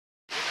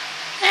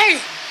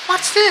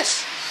What's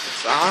this?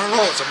 I don't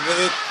know, it's a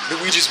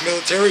Luigi's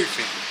military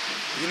thing.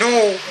 You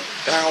know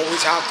that I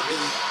always have to be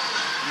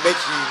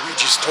making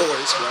Luigi's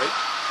toys, right?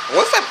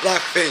 What's that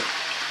black thing?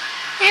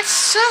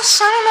 It's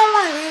just, I don't know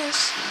what it is.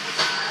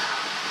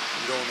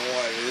 You don't know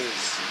what it is.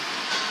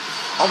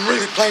 I'm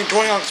really playing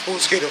 20 on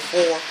Expo Skater 4.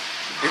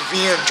 If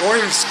we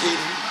enjoying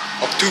skating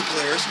of 2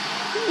 players.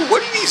 Ooh, what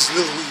are these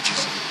little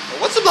Luigis?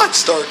 What's the black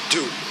star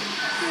do?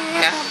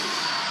 Yeah.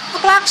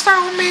 The black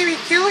star will maybe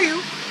kill you.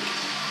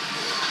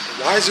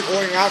 Why is it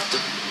going after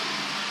me?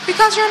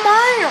 Because you're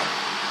Mario.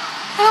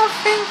 I don't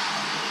think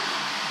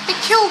it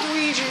killed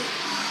Luigi.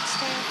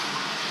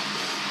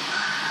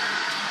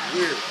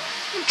 Weird.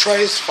 I'm gonna try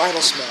his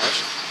final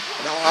smash,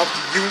 and I'll have to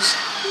use.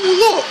 Ooh,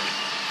 look!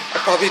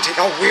 I'll probably take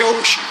out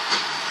Yoshi.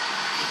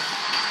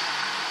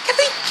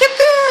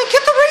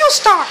 Get the real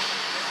star.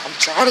 I'm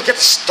trying to get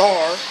the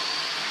star.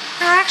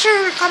 They're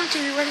actually gonna come to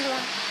you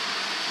anyway.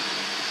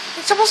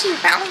 It's supposed to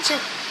be balancing.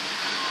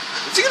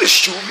 Is he gonna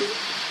shoot me?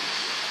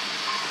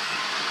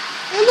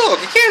 Hey, look!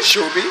 He can't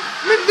shoot me.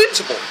 I'm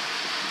invincible.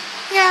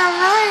 Yeah,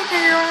 right.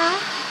 There you are.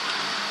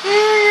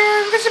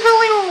 Your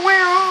invisibility will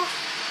wear off.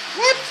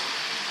 What?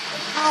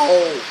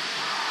 Ow!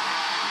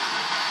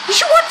 You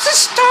should watch the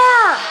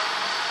star.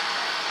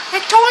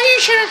 I told you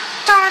shouldn't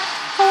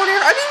go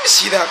there. I didn't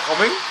see that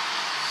coming.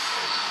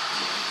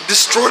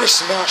 Destroy the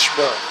smash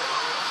ball.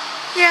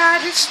 Yeah,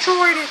 I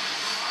destroyed it.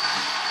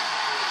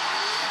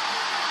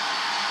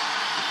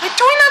 I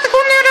told you not to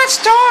go near that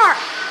star.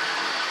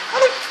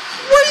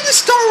 Why did the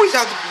star always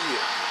have to be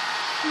here?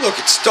 Look,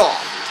 it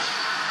stopped.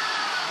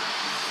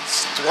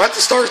 Why did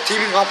the star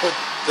teaming up with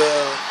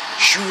the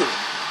shooter?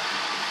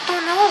 I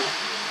don't know.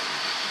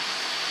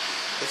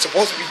 It's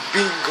supposed to be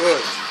being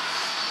good.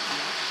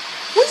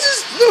 What's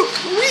this? Look,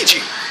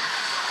 Luigi.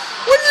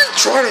 What is it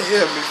trying to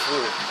hit me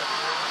for?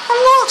 Oh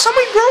look,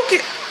 somebody broke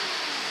it.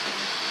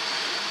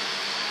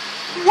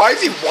 Why is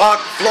he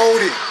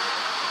floating?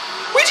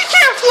 Luigi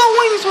can't float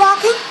when he's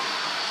walking.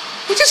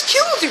 He just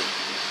kills you.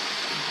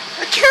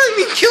 I can't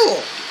even kill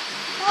him.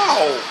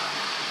 Ow.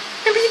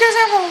 Maybe he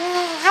doesn't have a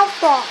health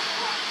bar.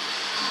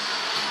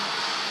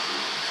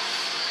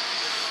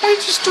 Or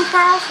he's just too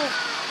powerful.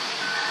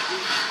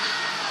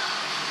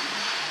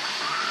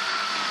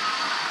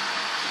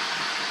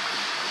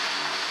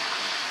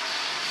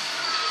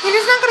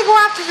 He's not gonna go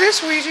after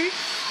this, Luigi.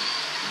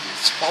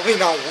 It's probably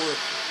not worth it.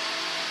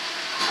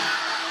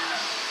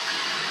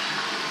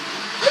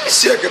 Let me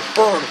see if I can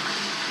burn him.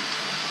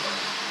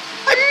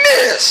 I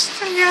missed!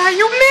 Yeah,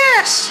 you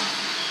missed!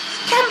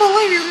 Can't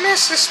believe you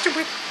missed this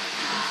stupid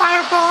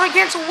fireball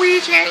against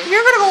Luigi.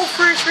 You're gonna go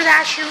first for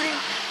that shooting.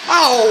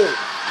 Ow!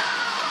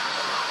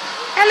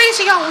 At least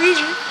you got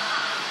Luigi.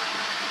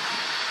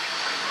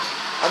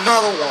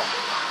 Another one.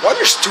 Why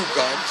there's 2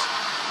 guns?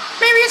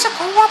 Maybe it's a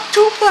co-op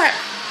 2-player.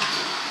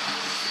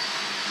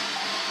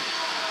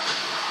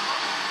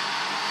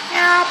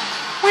 Yeah,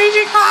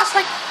 Luigi costs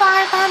like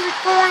 500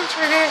 coins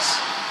for this.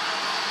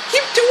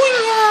 Keep doing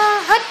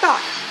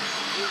headbutt.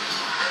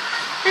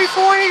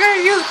 Before you're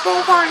gonna use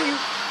both on you.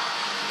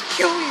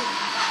 Kill you.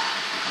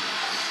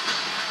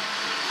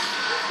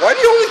 Why are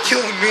you only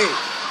killing me?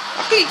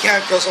 How come you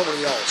can't kill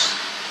somebody else?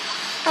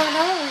 I don't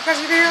know, because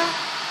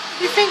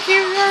you think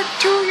you're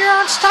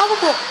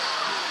unstoppable.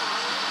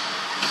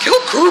 Kill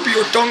Kirby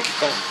or Donkey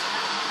Kong.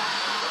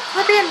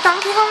 Kirby and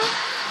Donkey Kong?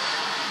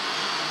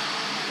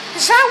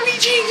 Is that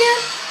Luigi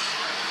again?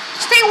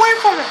 Stay away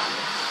from him.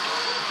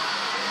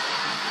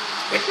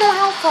 With no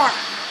health bar.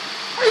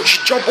 Why don't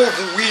you jump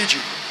over Luigi?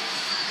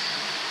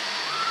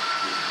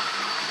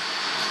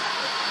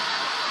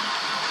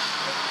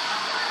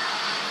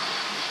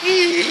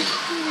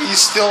 He's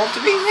still up to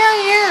me? Yeah,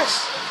 he is.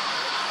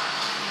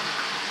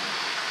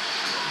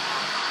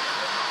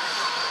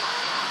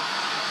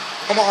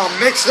 Come on,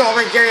 mix it up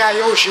and get at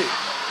Yoshi.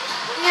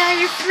 Yeah,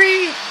 you're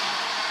free.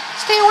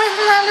 Stay away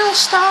from that little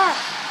star.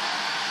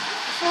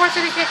 Before it's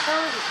gonna get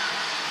Kirby.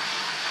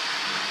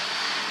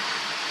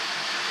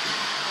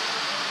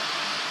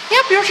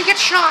 Yep, Yoshi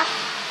gets shot.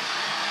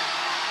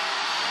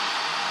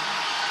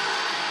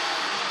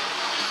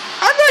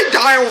 How did I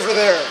die over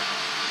there?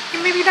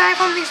 You maybe die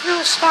from these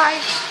little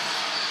spikes.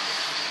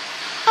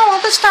 Oh,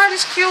 well, this star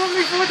just killed him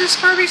before this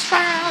Kirby's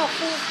trying to have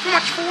too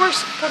much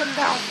force to put him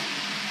down.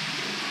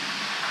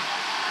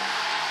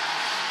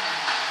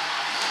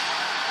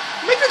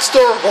 Make that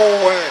star go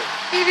away.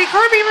 Maybe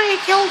Kirby maybe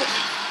killed him.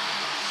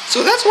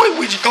 So that's why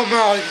Luigi coming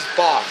out of these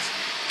boxes.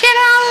 Get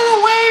out of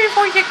the way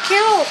before you get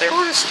killed,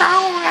 or the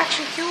star will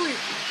actually kill you.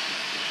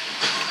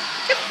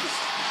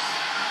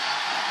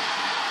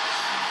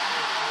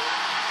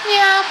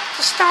 Yeah,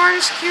 the star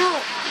is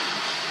killed.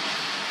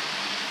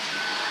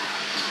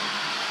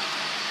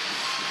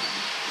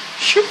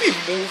 Should be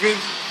moving.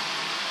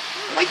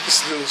 I like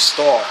this little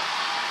star.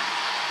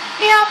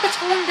 Yeah, it's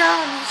going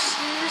down.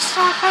 It's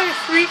not kind of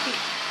freaky.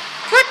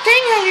 Good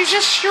thing that you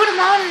just shoot him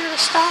out into the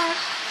star.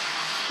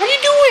 What are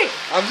you doing?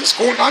 I'm just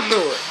going under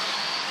it.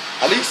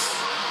 At least.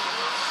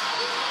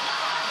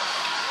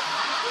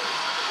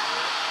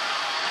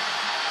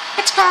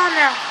 It's gone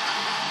now.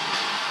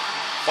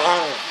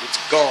 Finally, it's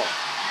gone.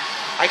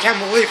 I can't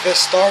believe this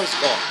star's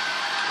gone.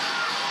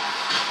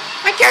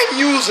 I can't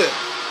use it.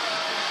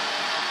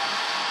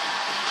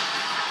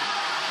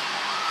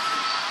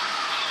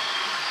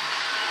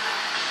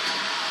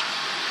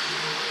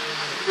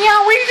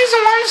 Yeah, Luigi doesn't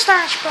want a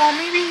star ball.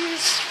 Maybe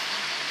he's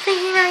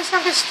thinking that he's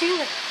not gonna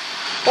steal it.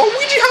 But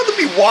Luigi had to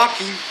be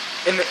walking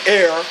in the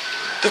air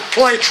to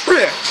play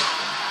tricks,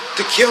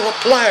 to kill the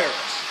players.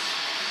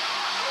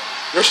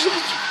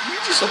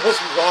 Luigi's supposed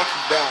to be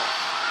walking down.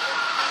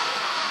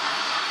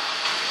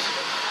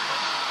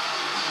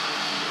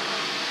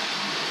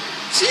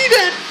 See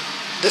that?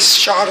 This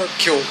shadow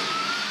killed him.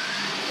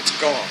 It's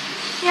gone.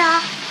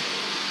 Yeah.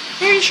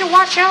 Maybe you should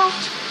watch out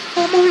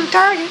for a moving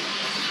target.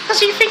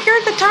 Because you think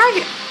you're the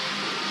target.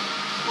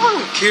 I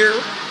don't care.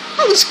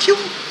 I'll just kill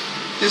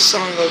this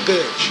son of a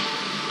bitch.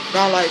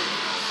 Not like,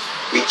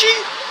 Luigi?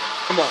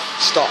 Come on,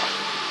 stop.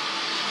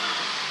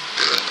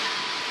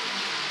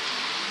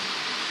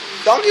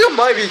 Donkey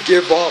might be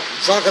give up.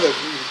 He's not gonna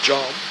really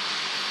jump.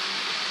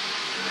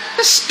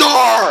 The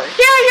star!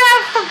 Yeah,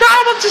 I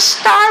forgot about the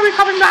star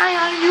coming by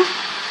on you.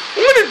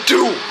 What did it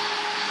do?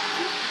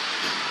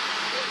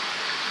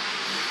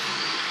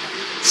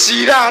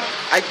 See that?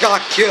 I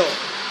got killed.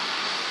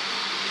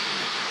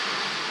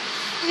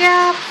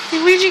 Yeah,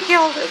 Luigi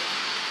killed it.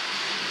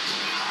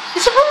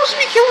 He's supposed to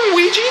be killing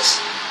Luigi's?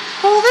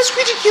 Oh, this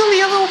Luigi killed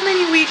the other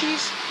mini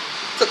Luigi's.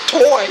 It's a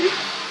toy.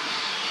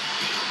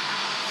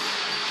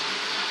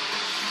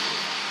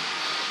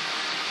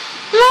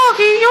 Look,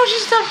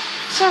 Yoshi's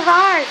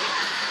survived.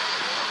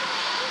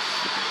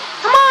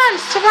 Come on,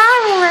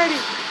 survive already.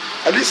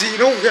 At least you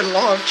don't get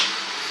launched.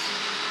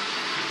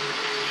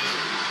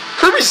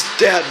 Kirby's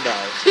dead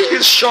now. He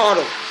just shot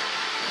him.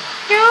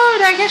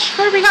 Good, I guess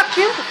Kirby got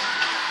killed.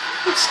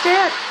 It's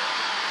dead.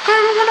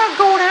 Kirby will not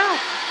go down.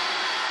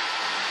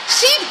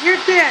 See, you're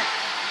dead.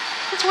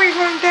 That's why you're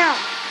going down.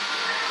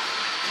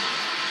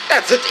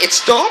 That's it. It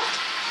stopped.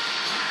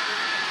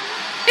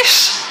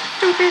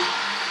 Stupid.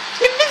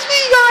 If this me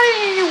got it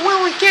and you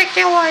will, we can't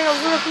kill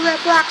that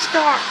black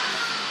star.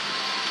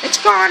 It's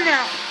gone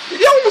now.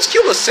 You almost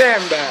killed a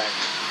sandbag.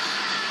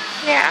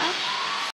 Yeah.